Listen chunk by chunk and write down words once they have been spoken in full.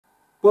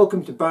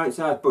Welcome to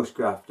Bite-Sized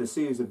Bushcraft, a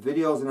series of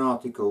videos and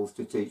articles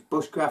to teach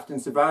bushcraft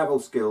and survival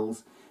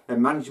skills in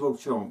manageable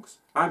chunks.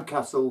 I'm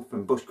Castle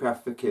from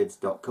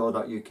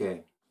bushcraftforkids.co.uk.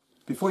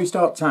 Before you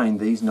start tying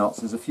these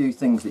knots, there's a few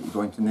things that you're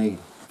going to need.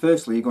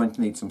 Firstly, you're going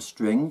to need some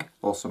string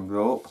or some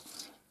rope.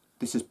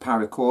 This is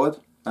paracord.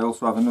 I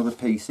also have another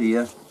piece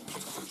here,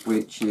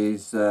 which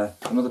is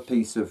another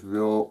piece of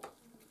rope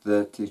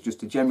that is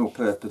just a general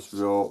purpose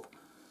rope,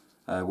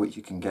 which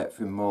you can get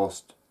from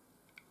most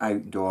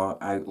outdoor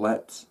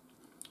outlets.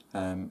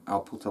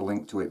 I'll put a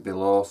link to it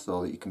below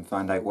so that you can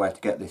find out where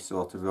to get this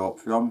sort of rope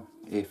from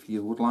if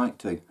you would like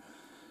to.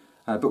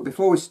 But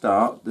before we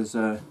start, there's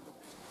a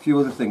few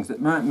other things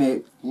that might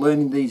make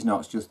learning these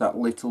knots just that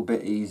little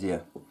bit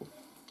easier.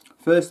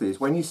 Firstly is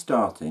when you're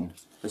starting,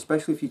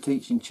 especially if you're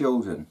teaching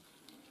children,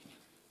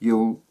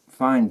 you'll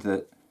find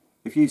that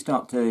if you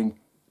start to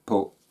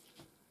put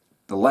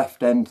the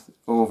left end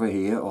over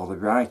here or the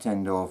right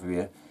end over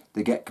here,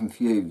 they get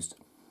confused.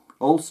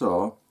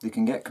 Also, they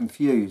can get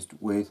confused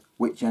with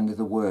which end of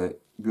the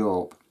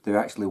rope they're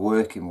actually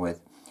working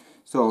with.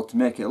 So to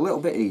make it a little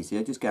bit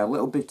easier, just get a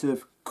little bit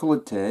of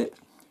coloured tape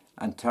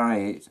and tie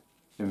it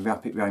and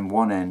wrap it around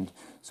one end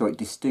so it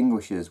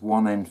distinguishes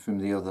one end from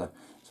the other,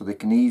 so they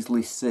can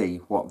easily see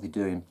what they're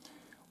doing.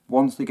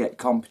 Once they get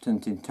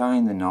competent in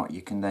tying the knot,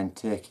 you can then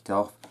take it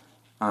off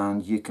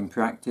and you can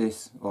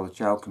practice, or the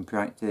child can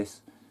practice,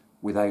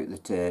 without the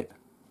tape.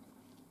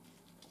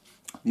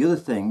 The other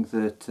thing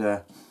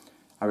that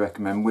I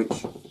recommend,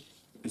 which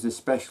is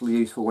especially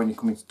useful when you're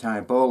coming to tie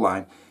a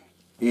bowline,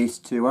 is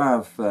to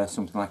have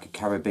something like a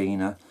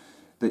carabiner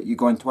that you're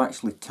going to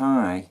actually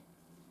tie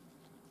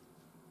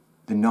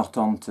the knot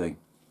onto.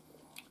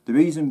 The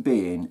reason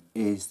being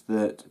is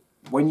that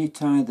when you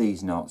tie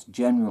these knots,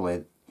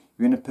 generally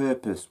you're in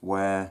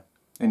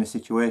a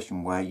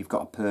situation where you've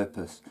got a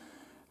purpose,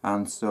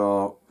 and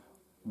so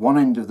one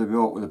end of the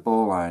rope with a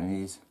bowline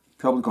is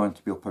probably going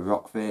to be up a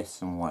rock face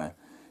somewhere.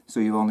 So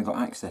you've only got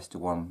access to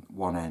one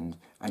end,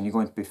 and you're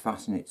going to be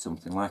fastening it to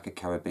something like a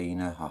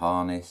carabiner, a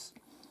harness,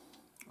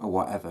 or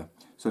whatever.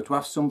 So to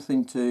have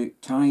something to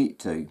tie it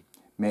to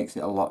makes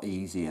it a lot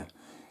easier.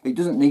 It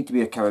doesn't need to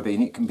be a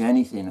carabiner, it can be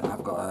anything.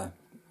 I've got a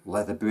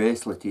leather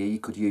bracelet here, you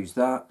could use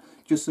that,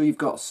 just so you've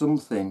got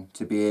something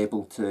to be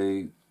able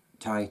to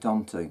tie it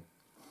onto.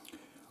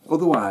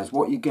 Otherwise,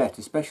 what you get,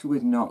 especially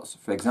with knots,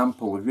 for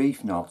example a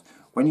reef knot,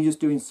 when you're just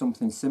doing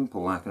something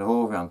simple like an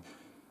overhand,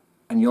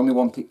 and you only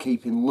want it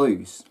keeping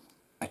loose,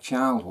 a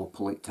child will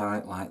pull it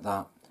tight like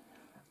that,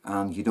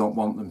 and you don't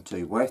want them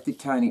to. Where if they're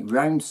tying it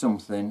round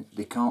something,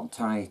 they can't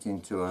tie it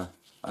into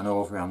an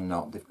overhand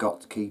knot. They've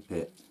got to keep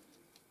it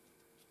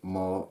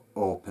more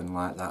open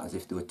like that, as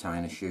if they were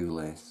tying a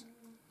shoelace.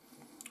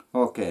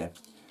 Okay,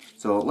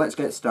 so let's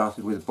get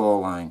started with a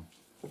bowline.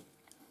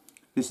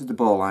 This is the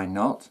bowline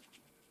knot.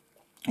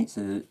 It's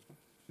a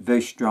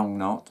very strong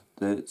knot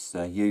that's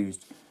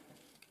used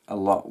a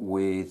lot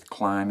with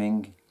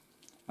climbing,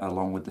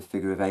 along with the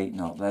figure of 8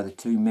 knot. They're the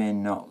two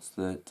main knots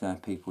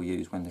that people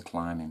use when they're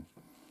climbing,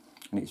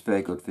 and it's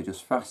very good for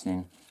just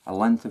fastening a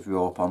length of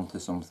rope onto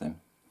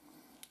something.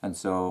 And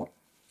so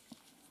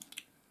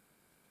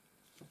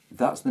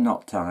that's the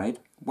knot tied.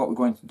 What we're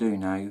going to do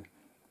now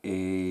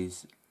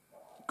is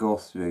go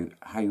through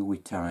how we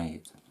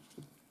tie it.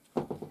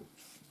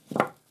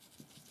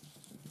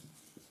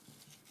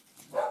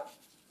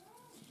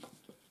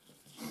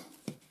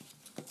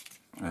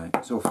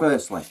 Right, so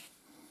firstly,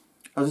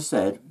 as I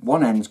said,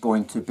 one end's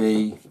going to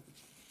be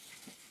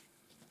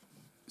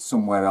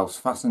somewhere else,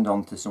 fastened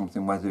onto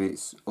something, whether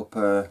it's up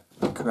a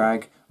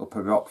crag, up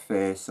a rock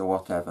face or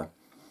whatever.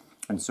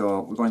 And so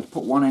we're going to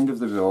put one end of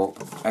the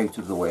rope out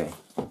of the way.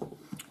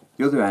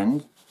 The other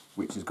end,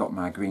 which has got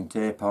my green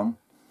tape on,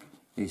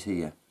 is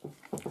here.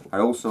 I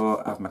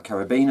also have my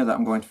carabiner that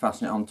I'm going to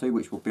fasten it onto,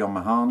 which will be on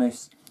my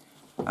harness.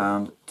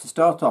 And to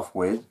start off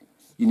with,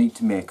 you need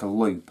to make a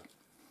loop.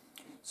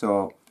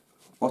 So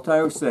what I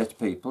always say to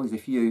people is,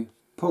 if you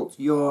put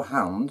your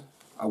hand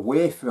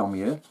away from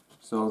you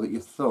so that your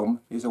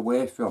thumb is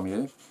away from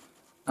you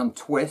and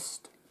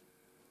twist,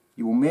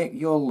 you will make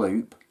your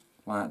loop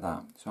like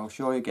that. So I'll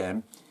show you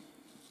again.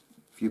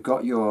 If you've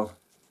got your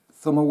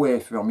thumb away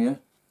from you,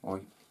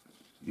 or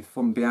your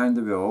thumb behind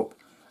the rope,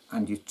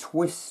 and you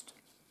twist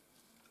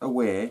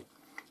away,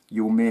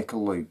 you will make a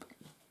loop.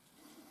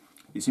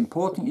 It's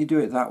important you do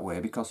it that way,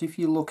 because if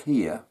you look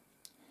here,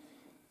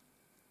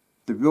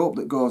 the rope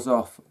that goes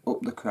off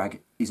up the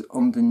crag is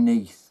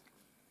underneath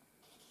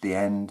the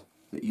end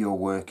that you're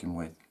working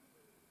with.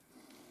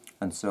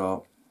 And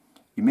so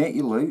you make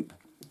your loop,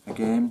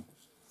 again,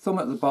 thumb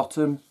at the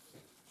bottom,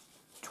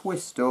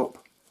 twist up,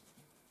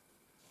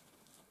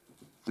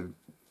 the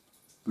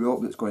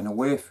rope that's going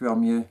away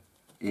from you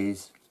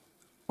is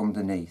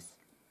underneath.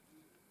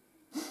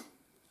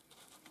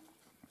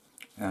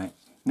 Right,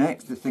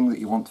 next, the thing that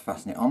you want to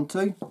fasten it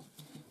onto.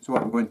 So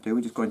what we're going to do,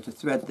 we're just going to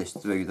thread this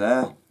through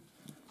there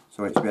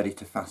so it's ready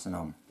to fasten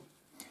on.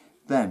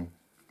 Then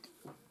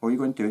all you're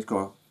going to do is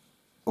go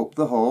up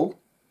the hole,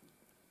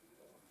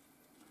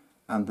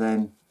 and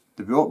then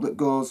the rope that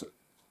goes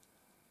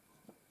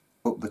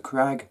up the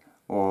crag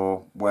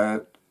or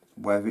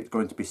wherever it's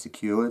going to be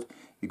secured,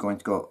 you're going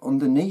to go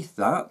underneath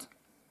that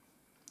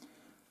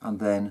and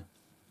then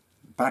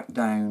back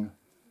down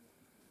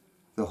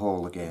the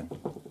hole again,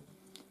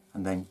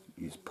 and then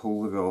you just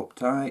pull the rope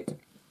tight,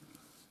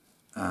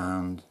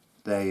 and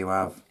there you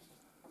have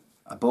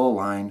a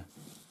bowline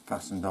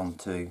fastened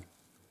onto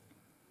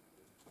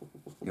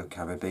your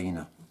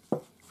carabiner.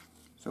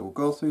 So we'll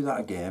go through that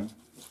again,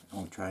 and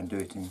we'll try and do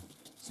it in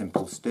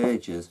simple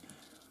stages.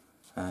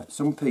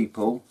 Some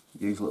people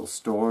use little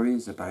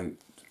stories about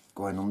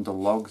going under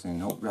logs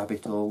and up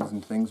rabbit holes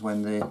and things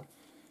when they're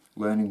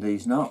learning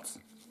these knots,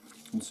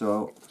 and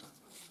so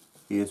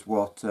here's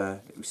what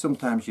it was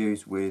sometimes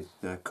used with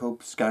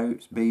cubs,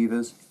 scouts,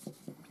 beavers,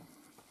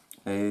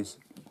 is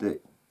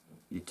that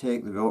you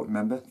take the rope,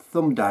 remember,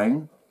 thumb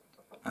down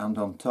and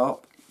on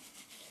top,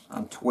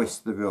 and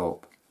twist the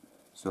rope.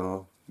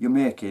 So you're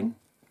making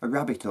a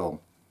rabbit hole.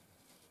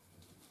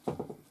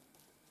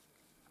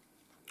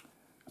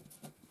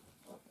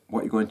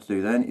 What you're going to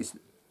do then is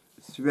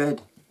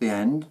thread the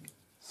end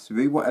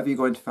through whatever you're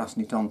going to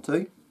fasten it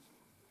onto,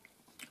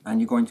 and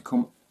you're going to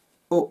come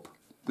up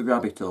the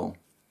rabbit hole.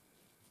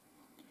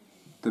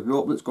 The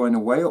rope that's going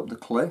away up the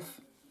cliff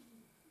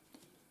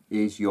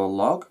is your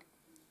log,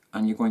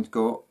 and you're going to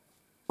go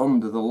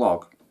under the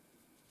log,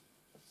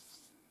 as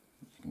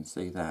you can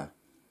see there.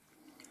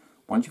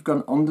 Once you've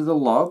gone under the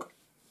log,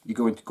 you're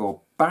going to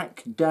go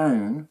back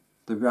down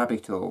the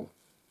rabbit hole.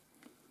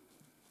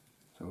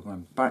 So we're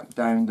going back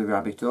down the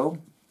rabbit hole,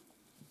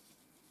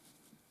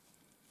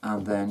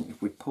 and then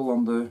if we pull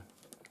on the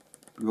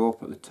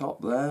rope at the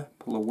top there,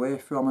 pull away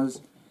from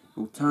us,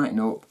 we'll tighten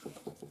up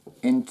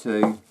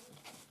into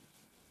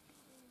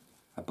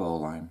a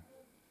bowline.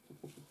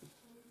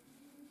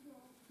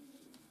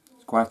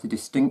 It's quite a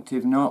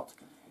distinctive knot.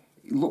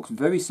 It looks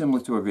very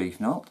similar to a reef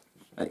knot,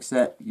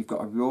 except you've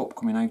got a rope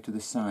coming out to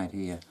the side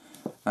here,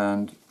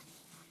 and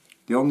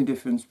the only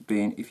difference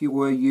being, if you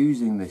were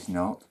using this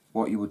knot,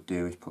 what you would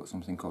do is put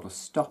something called a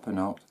stopper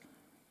knot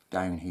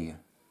down here.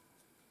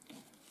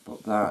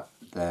 But that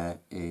there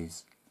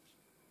is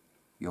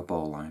your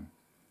bowline.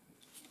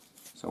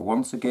 So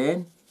once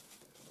again,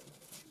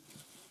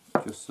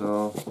 just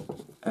so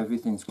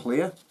everything's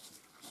clear,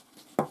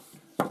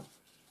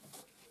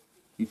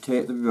 you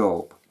take the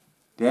rope.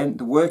 Then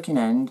the working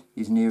end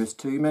is nearest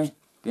to me.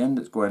 The end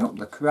that's going up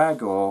the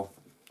crag or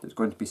that's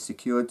going to be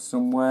secured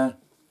somewhere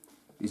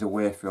is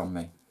away from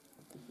me.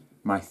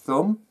 My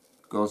thumb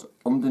goes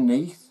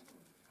underneath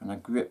and I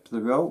grip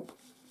the rope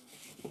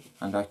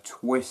and I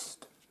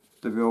twist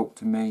the rope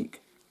to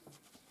make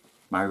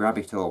my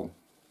rabbit hole.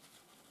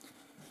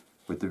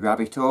 With the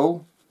rabbit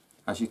hole,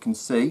 as you can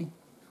see,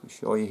 I'll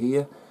show you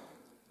here,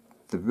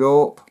 the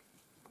rope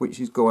which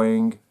is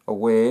going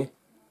away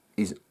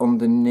is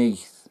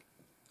underneath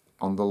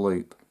on the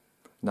loop,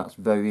 and that's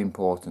very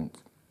important.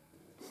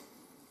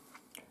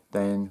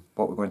 Then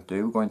what we're going to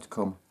do, we're going to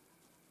come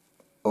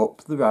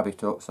up the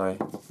rabbit hole,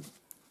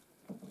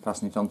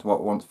 fasten it onto what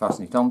we want to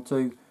fasten it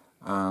onto,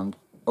 and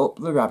up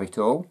the rabbit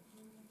hole,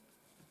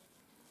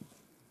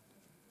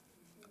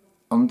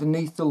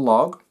 underneath the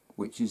log,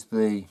 which is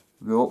the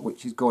rope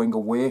which is going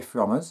away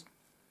from us,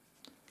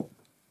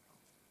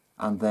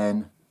 and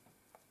then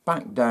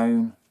back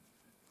down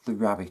the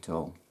rabbit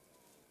hole,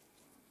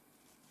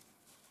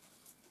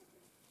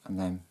 and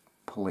then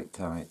pull it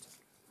tight.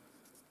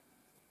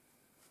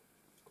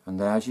 And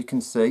there, as you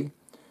can see,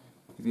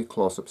 give you a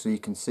close up so you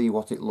can see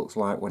what it looks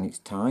like when it's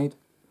tied.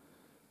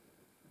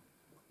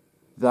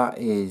 That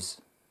is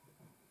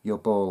your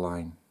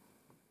bowline.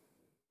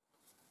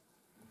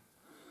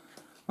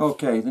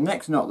 Okay, the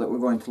next knot that we're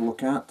going to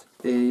look at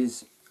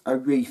is a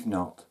reef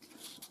knot,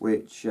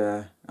 which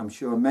I'm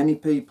sure many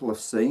people have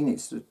seen.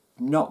 It's a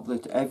knot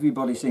that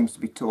everybody seems to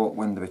be taught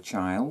when they're a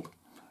child,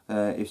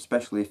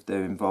 especially if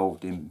they're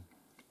involved in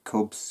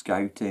cubs,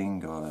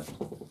 scouting,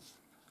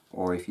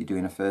 or if you're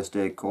doing a first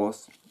aid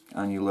course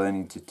and you're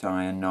learning to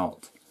tie a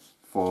knot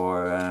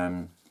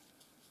for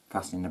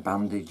fastening a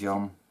bandage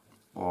on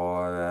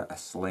or a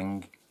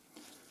sling.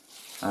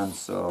 And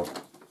so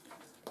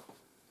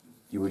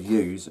you would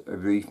use a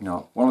reef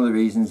knot. One of the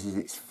reasons is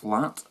it's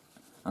flat,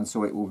 and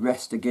so it will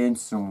rest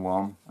against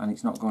someone and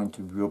it's not going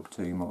to rub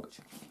too much.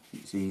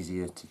 It's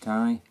easier to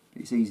tie.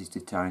 It's easy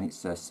to tie, and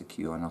it's a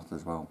secure knot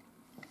as well.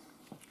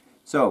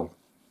 So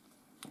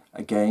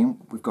again,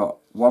 we've got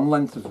one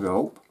length of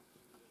rope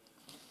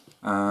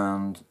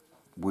and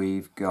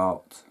we've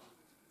got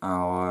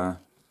our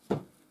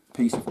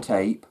piece of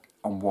tape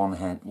on one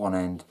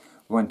end.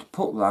 We're going to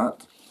put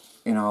that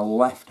in our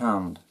left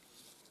hand.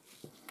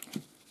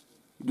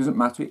 It doesn't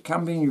matter, it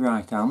can be in your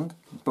right hand,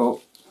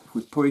 but if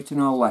we put it in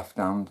our left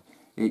hand,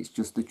 it's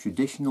just the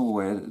traditional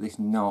way that this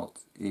knot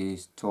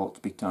is taught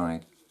to be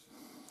tied.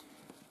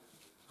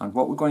 And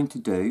what we're going to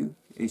do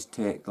is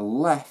take the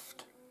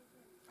left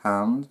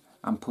hand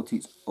and put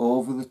it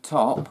over the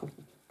top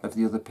of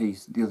the other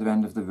piece, the other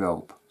end of the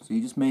rope. So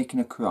you're just making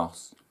a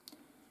cross.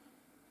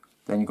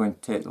 Then you're going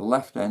to take the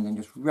left end and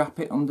just wrap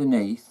it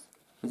underneath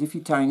as if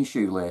you're tying your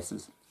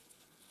shoelaces,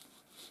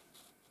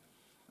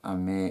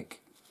 and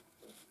make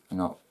a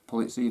knot. pull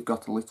it so you've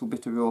got a little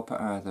bit of rope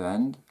at either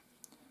end.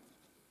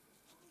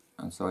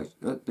 And so it's,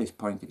 at this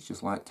point it's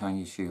just like tying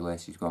your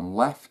shoelaces. You've gone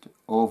left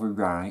over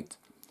right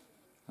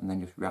and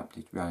then just wrapped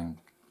it round.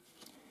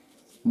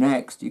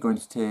 Next you're going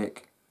to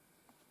take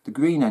the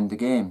green end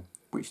again,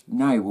 which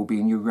now will be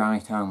in your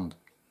right hand.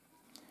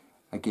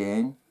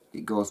 Again,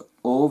 it goes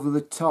over the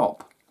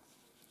top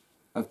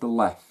of the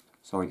left,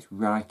 so it's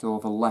right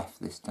over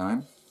left this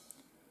time.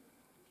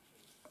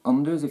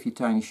 Under as if you're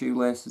tying your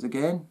shoelaces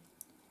again,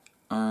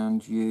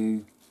 and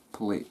you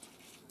pull it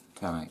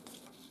tight.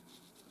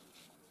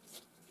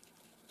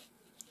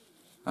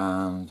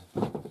 And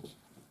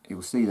you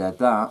will see there,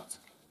 that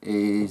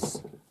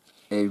is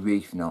a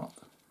reef knot.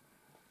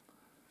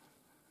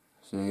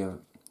 So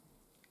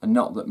a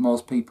knot that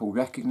most people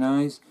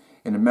recognise.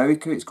 In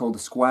America it's called a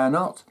square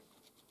knot,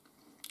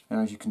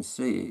 and as you can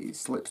see it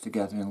slips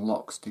together and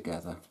locks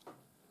together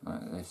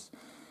like this.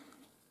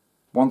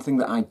 One thing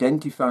that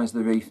identifies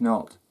the reef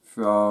knot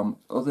from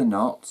other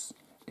knots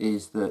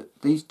is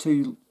that these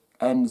two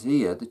ends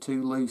here, the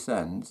two loose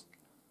ends,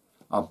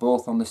 are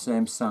both on the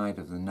same side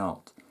of the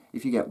knot.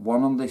 If you get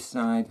one on this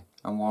side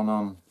and one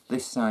on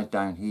this side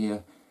down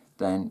here,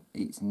 then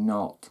it's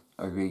not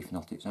a reef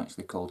knot, it's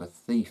actually called a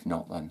thief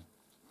knot then,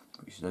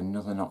 which is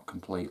another knot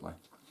completely.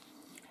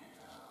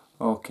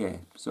 Okay,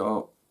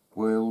 so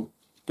we'll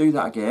do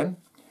that again,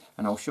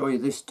 and I'll show you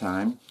this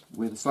time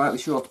with a slightly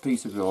shorter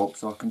piece of rope,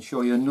 so I can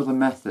show you another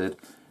method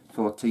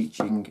for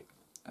teaching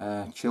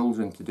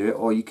children to do it,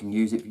 or you can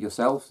use it for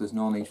yourself. There's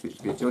no need for it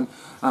to be a ton.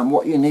 And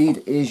what you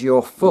need is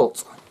your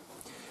foot.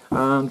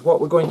 And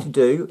what we're going to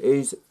do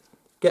is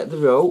get the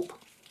rope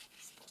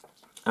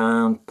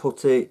and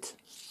put it,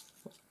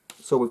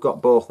 so we've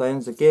got both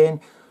ends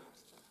again.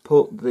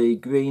 Put the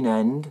green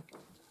end,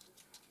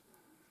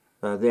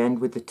 the end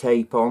with the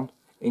tape on,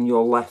 in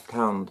your left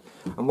hand.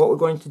 And what we're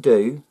going to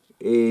do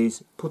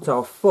is put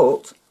our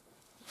foot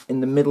in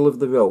the middle of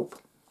the rope.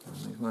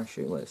 Move my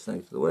shoelace out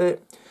of the way.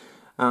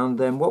 And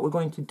then what we're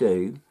going to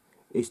do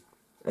is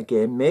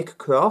again make a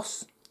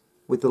cross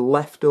with the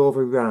left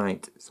over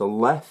right. So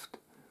left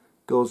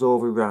goes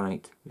over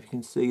right, if you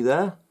can see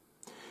there.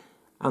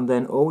 And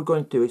then all we're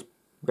going to do is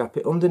wrap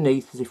it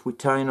underneath as if we're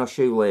tying our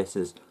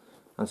shoelaces.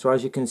 And so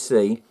as you can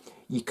see,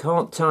 you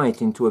can't tie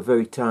it into a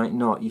very tight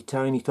knot, you're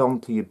tying it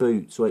onto your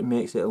boot, so it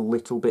makes it a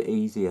little bit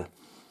easier.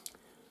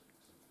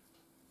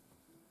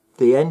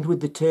 The end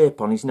with the tape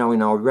on is now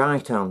in our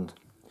right hand,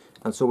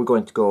 and so we're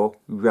going to go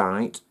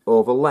right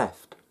over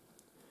left.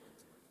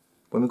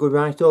 When we go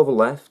right over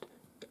left,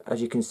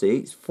 as you can see,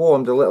 it's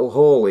formed a little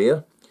hole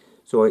here,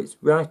 so it's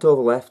right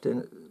over left,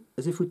 and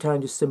as if we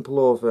tied a simple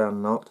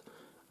overhand knot,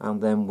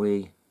 and then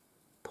we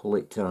pull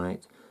it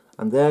tight.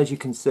 And there, as you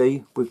can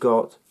see, we've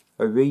got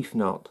a reef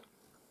knot.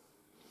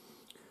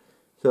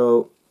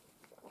 So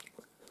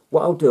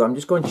what I'll do, I'm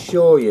just going to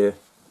show you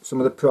some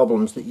of the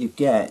problems that you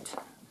get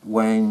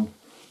when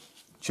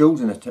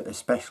children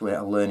especially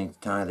are learning to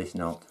tie this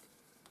knot.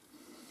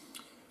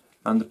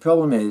 And the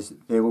problem is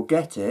they will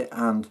get it,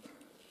 and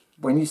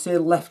when you say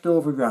left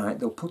over right,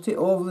 they'll put it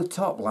over the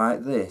top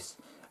like this,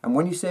 and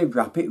when you say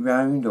wrap it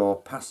round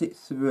or pass it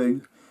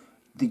through,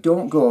 they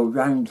don't go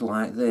round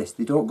like this,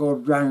 they don't go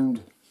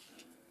round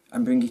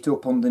and bring it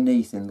up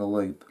underneath in the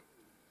loop.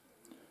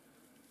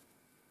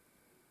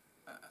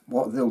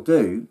 What they'll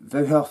do,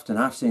 very often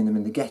I've seen them,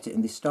 and they get it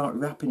and they start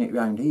wrapping it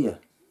round here,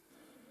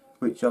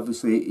 which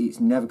obviously it's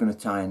never going to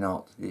tie a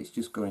knot. It's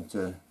just going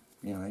to,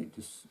 you know, it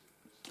just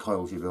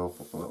coils your rope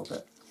up a little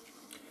bit.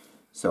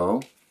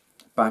 So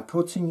by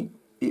putting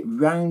it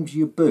round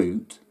your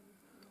boot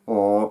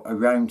or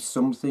around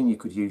something, you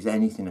could use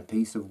anything, a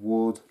piece of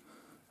wood,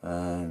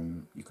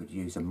 you could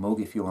use a mug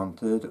if you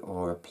wanted,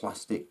 or a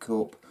plastic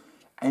cup,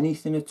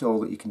 anything at all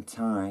that you can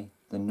tie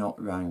the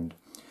knot round.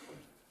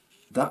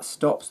 That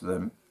stops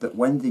them, that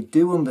when they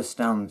do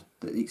understand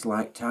that it's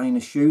like tying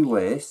a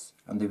shoelace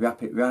and they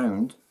wrap it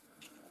round,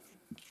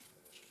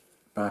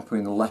 by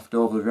putting the left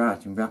over the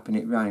right and wrapping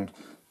it round,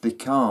 they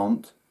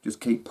can't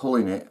just keep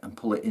pulling it and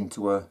pull it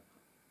into a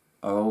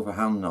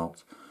overhand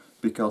knot,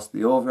 because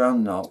the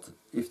overhand knot,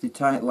 if they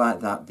tie it like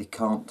that, they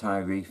can't tie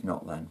a reef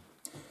knot then.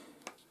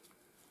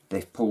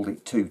 They've pulled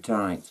it too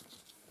tight.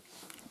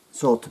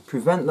 So to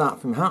prevent that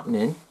from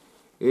happening,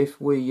 if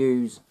we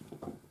use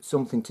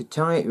something to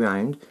tie it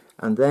round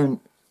and then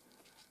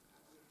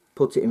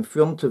put it in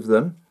front of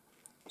them,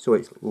 so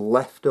it's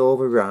left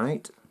over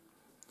right,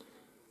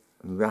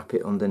 and wrap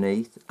it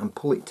underneath and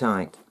pull it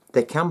tight.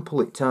 They can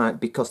pull it tight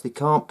because they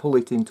can't pull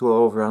it into an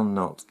overhand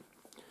knot.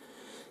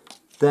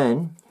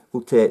 Then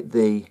we'll take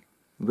the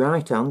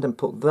right hand and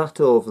put that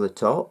over the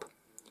top,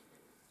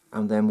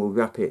 and then we'll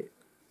wrap it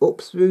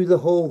up through the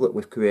hole that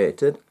we've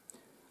created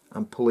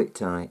and pull it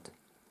tight,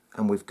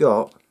 and we've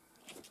got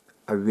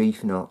a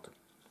reef knot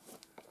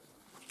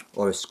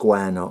or a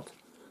square knot,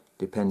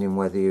 depending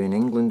whether you're in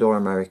England or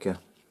America,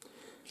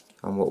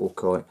 and what we'll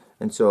call it.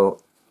 And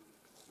so,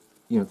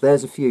 you know,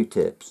 there's a few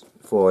tips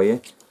for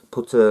you.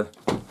 Put a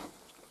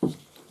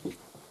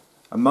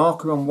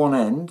marker on one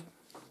end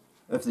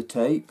of the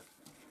tape,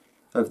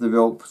 of the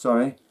rope,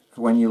 sorry,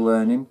 for when you're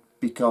learning,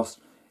 because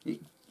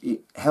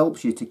it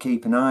helps you to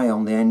keep an eye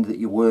on the end that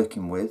you're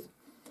working with,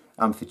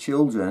 and for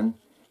children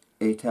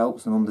it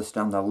helps them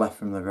understand the left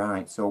from the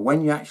right. So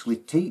when you're actually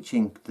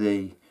teaching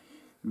the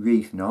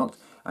reef knot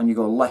and you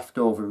go left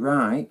over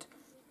right,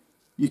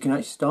 you can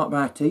actually start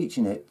by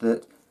teaching it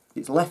that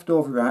it's left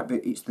over right,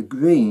 but it's the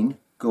green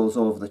goes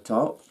over the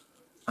top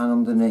and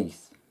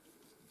underneath.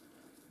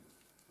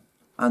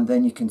 And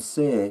then you can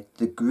say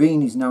the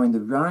green is now in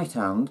the right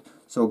hand,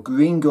 so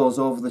green goes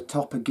over the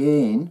top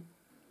again,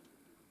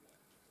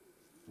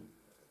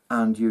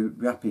 and you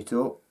wrap it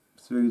up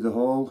through the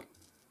hole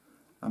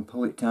and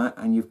pull it tight,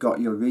 and you've got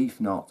your reef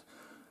knot.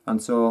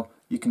 And so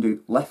you can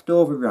do left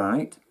over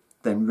right,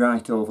 then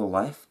right over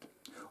left,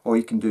 or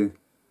you can do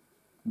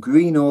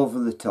green over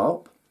the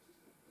top,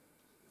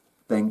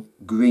 then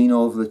green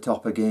over the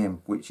top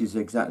again, which is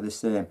exactly the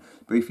same.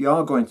 But if you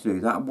are going to do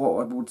that,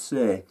 what I would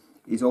say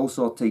is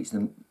also teach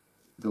them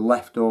the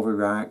left over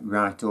right,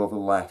 right over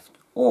left,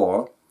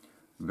 or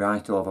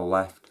right over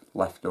left,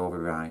 left over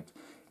right.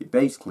 It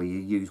basically, you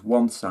use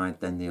one side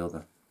then the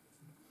other.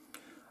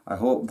 I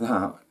hope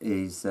that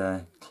is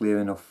clear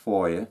enough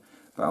for you,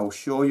 but I'll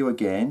show you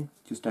again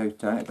just how to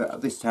tie it,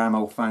 but this time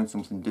I'll find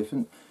something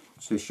different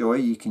to show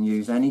you. You can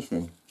use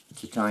anything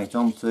to tie it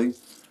onto.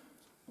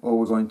 All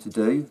we're going to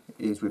do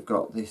is we've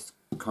got this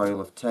coil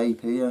of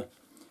tape here,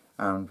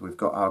 and we've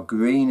got our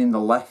green in the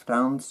left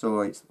hand,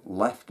 so it's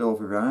left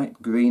over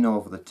right, green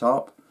over the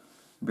top.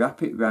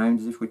 Wrap it round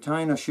as if we're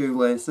tying our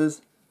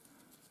shoelaces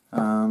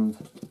and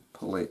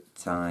pull it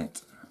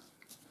tight.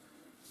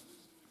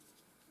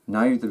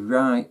 Now the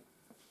right,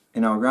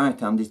 in our right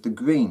hand is the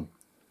green,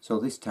 so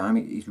this time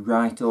it is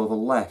right over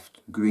left.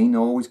 Green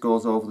always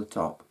goes over the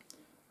top.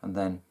 And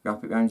then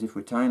wrap it round as if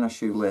we're tying our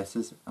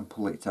shoelaces and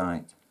pull it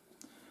tight.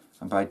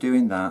 And by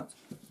doing that,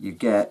 you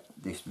get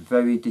this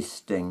very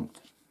distinct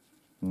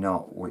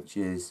knot, which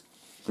is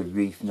the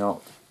reef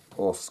knot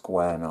or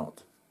square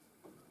knot,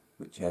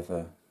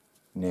 whichever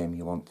name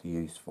you want to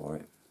use for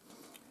it.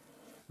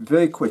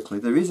 Very quickly,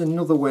 there is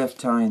another way of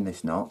tying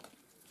this knot,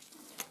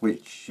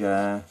 which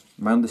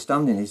my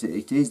understanding is that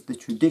it is the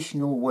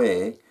traditional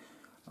way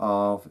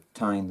of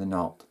tying the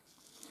knot.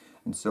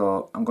 And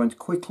so I'm going to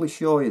quickly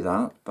show you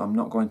that, but I'm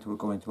not going to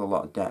go into a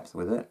lot of depth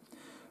with it.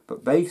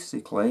 But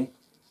basically,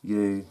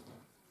 you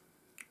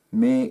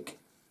make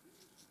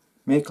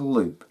a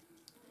loop.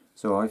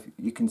 So if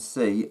you can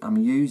see, I'm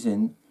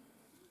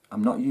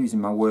not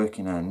using my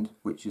working end,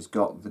 which has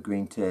got the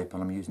green tape,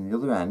 and I'm using the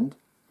other end,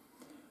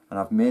 and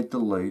I've made the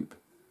loop,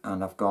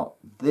 and I've got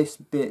this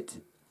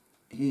bit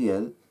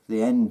here,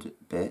 the end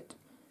bit,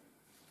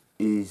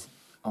 is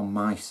on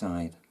my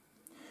side.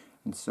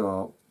 And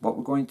so what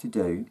we're going to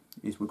do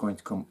is we're going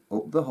to come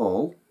up the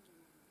hole.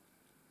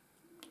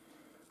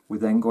 We're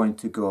then going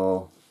to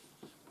go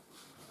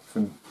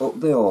from up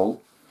the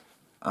hole.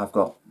 I've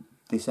got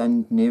this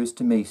end nearest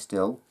to me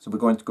still, so we're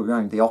going to go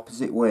round the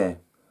opposite way.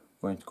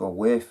 We're going to go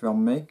away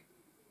from me,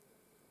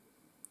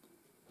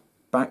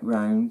 back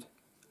round,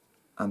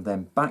 and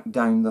then back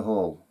down the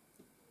hole.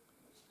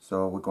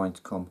 So we're going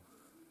to come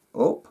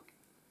up,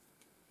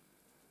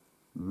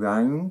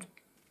 round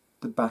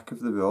the back of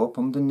the rope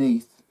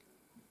underneath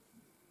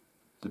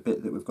the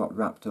bit that we've got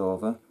wrapped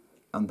over,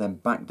 and then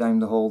back down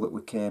the hole that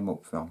we came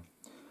up from,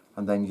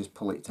 and then you just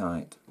pull it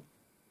tight.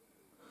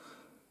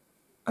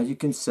 As you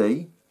can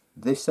see,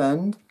 this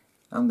end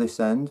and this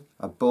end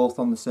are both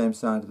on the same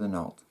side of the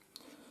knot.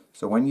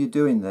 So when you're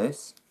doing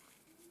this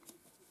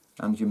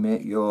and you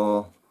make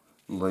your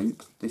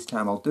loop, this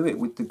time I'll do it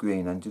with the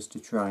green end just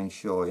to try and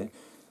show you.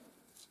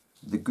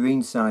 The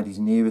green side is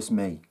nearest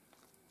me.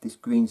 This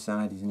green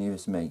side is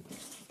nearest me.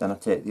 Then I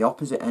take the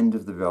opposite end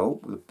of the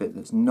rope, the bit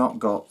that's not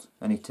got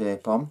any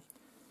tape on,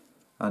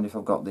 and if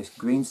I've got this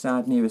green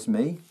side nearest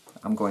me,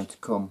 I'm going to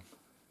come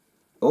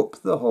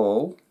up the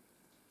hole,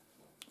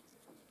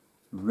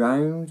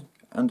 round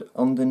and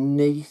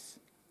underneath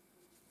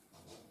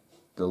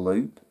the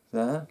loop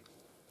there,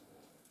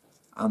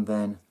 and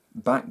then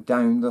back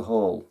down the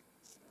hole.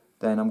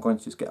 Then I'm going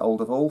to just get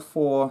hold of all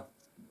four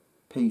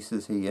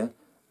pieces here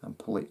and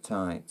pull it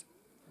tight.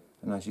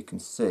 And as you can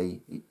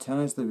see, it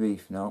ties the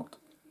reef knot,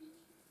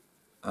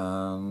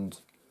 and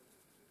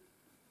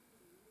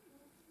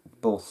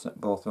both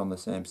are on the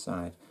same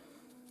side.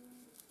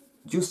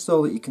 Just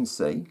so that you can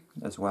see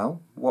as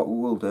well, what we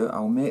will do,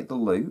 I'll make the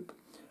loop.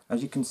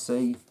 As you can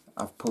see,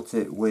 I've put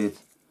it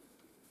with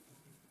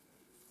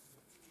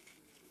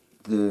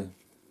the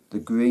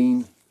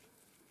green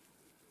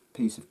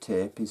piece of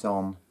tape is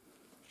on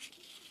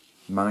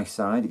my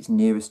side, it's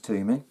nearest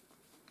to me.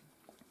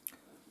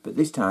 But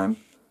this time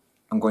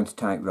I'm going to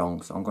tie it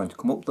wrong, so I'm going to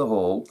come up the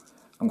hole,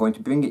 I'm going to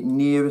bring it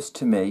nearest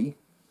to me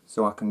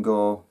so I can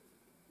go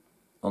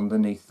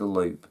underneath the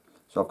loop.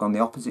 So I've gone the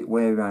opposite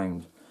way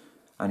around,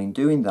 and in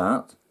doing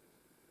that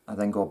I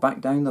then go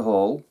back down the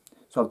hole.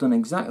 So I've done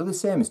exactly the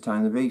same as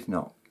tying the reef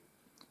knot,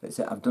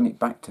 except I've done it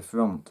back to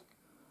front.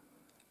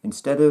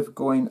 Instead of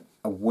going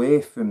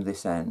away from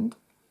this end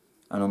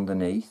and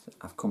underneath,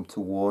 I've come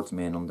towards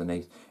me and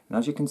underneath. And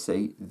as you can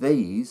see,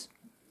 these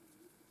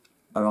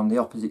are on the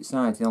opposite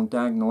sides, they're on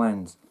diagonal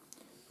ends.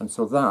 And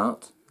so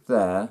that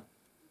there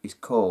is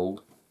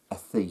called a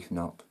thief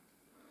knot,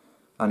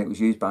 and it was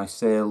used by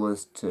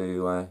sailors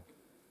to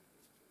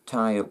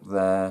tie up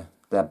their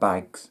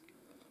bags.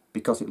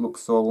 Because it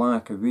looks so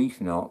like a reef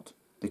knot,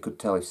 they could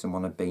tell if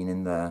someone had been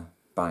in their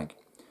bag.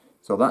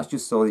 So that's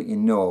just so that you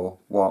know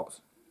what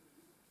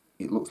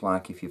it looks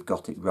like if you've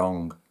got it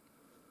wrong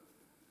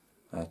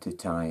to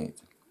tie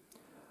it.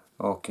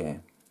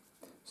 Okay,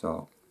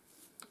 so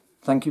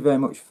thank you very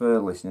much for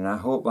listening. I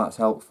hope that's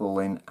helpful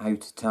in how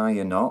to tie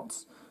your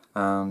knots,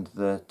 and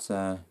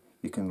that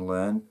you can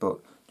learn. But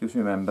just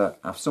remember,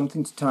 have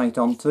something to tie it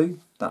onto.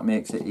 That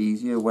makes it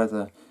easier,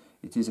 whether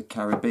it is a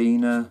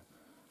carabiner,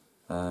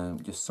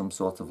 just some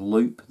sort of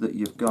loop that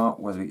you've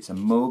got, whether it's a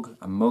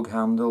mug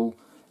handle,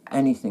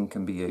 anything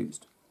can be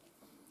used.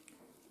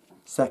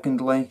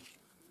 Secondly,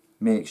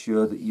 make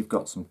sure that you've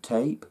got some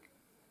tape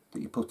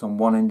that you put on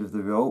one end of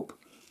the rope,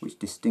 which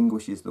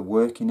distinguishes the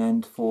working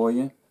end for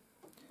you,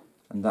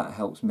 and that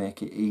helps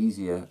make it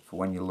easier for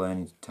when you're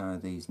learning to tie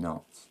these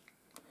knots.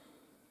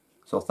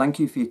 So thank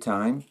you for your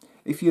time.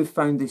 If you've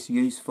found this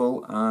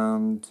useful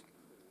and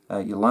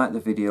you like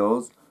the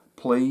videos,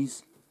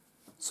 please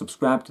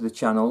subscribe to the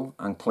channel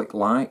and click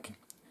like.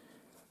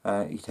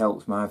 It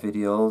helps my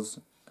videos,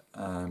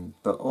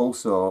 but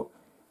also,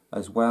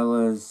 as well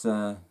as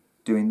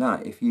doing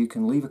that, if you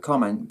can leave a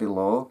comment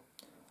below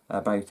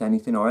about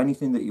anything, or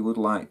anything that you would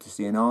like to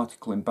see an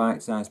article in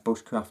Bite-Sized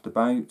Bushcraft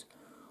about,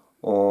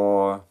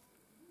 or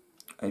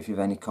if you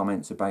have any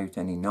comments about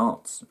any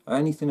knots or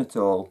anything at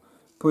all,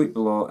 put it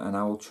below and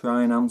I will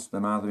try and answer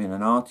them either in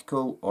an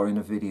article or in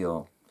a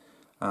video,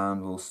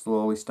 and we'll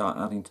slowly start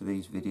adding to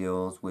these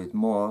videos with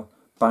more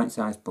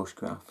Bite-Sized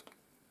Bushcraft.